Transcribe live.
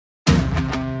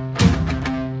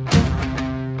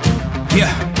Yeah.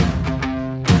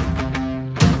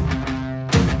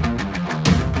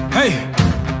 Hey.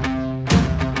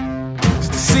 It's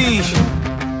the siege.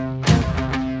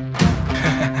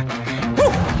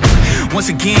 Woo. Once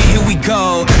again, here we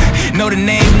go. Know the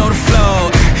name, know the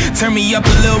flow. Turn me up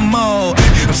a little more.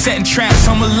 I'm setting traps,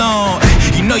 I'm alone.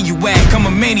 You know you whack, I'm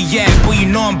a maniac. Boy, you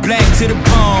know I'm black to the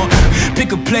bone.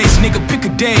 Pick a place, nigga, pick a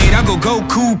date. I go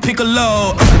cool, pick a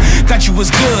load. Thought you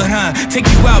was good, huh? Take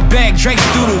you out back, Drake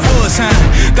through the woods, huh?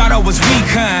 Thought I was weak,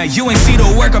 huh? You ain't see the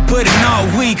work I put in all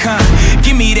week, huh?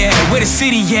 Give me that, where the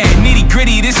city at? Nitty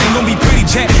gritty, this ain't gonna be pretty,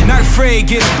 Jack. Not afraid,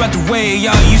 get up out the way.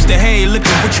 Y'all used to hate, look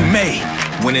at what you made.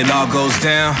 When it all goes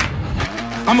down,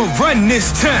 I'ma run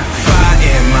this town. Fire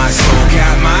in my soul,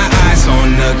 got my eyes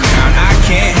on the ground. I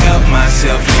can't help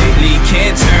myself lately,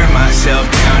 can't turn myself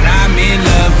down. I'm in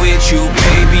love with you,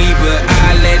 baby, but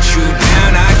I let you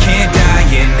down. I can't die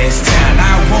in this town,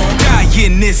 I won't die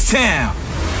in this town.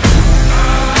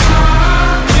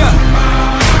 Yeah.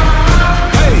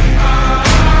 Hey.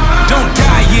 Don't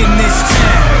die in this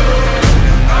town.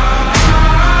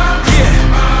 Yeah.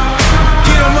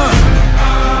 Get 'em up.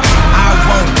 I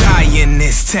won't die in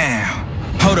this town.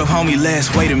 Hold up, homie, let's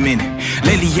wait a minute.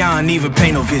 Lately, y'all don't even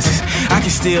pay no visits. I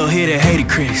can still hear the hated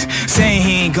critics saying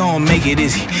he ain't gonna make it,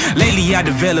 is he? Lately, I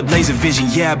developed laser vision.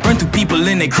 Yeah, I burn through people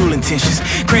in their cruel intentions.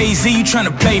 Crazy, you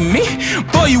tryna play me?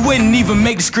 Boy, you wouldn't even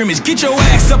make the scrimmage. Get your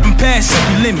ass up and pass up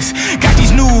your limits. Got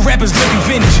these new rappers looking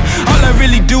vintage. All I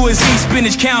really do is eat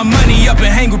spinach, count money up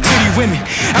and hang with pretty women.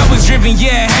 I was driven,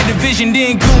 yeah, I had the vision.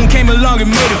 Then Goon came along and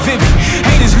made it vivid.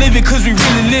 Haters living cause we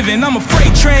really living. I'm a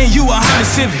freight train, you a Honda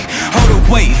Civic. Hold up,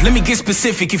 wait, let me get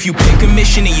specific. If you pick a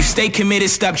mission and you stay committed,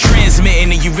 stop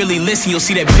transmitting, and you really listen, you'll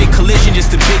see that big collision,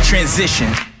 just a big transition.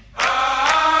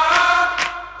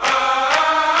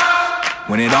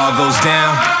 When it all goes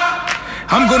down,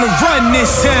 I'm gonna run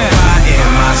this town. Fire in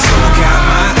my soul, got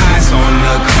my eyes on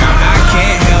the ground. I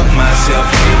can't help myself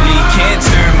lately, can't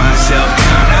turn myself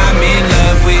down. I'm in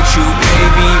love with you,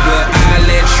 baby, but I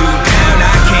let you down.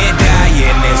 I can't die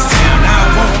in this town, I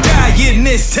won't die in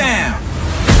this town.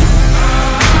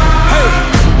 Hey.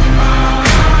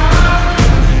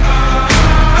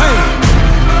 Hey.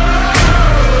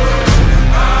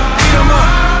 Get 'em up.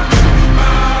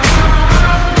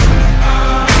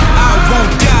 I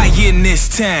won't die in this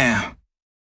town.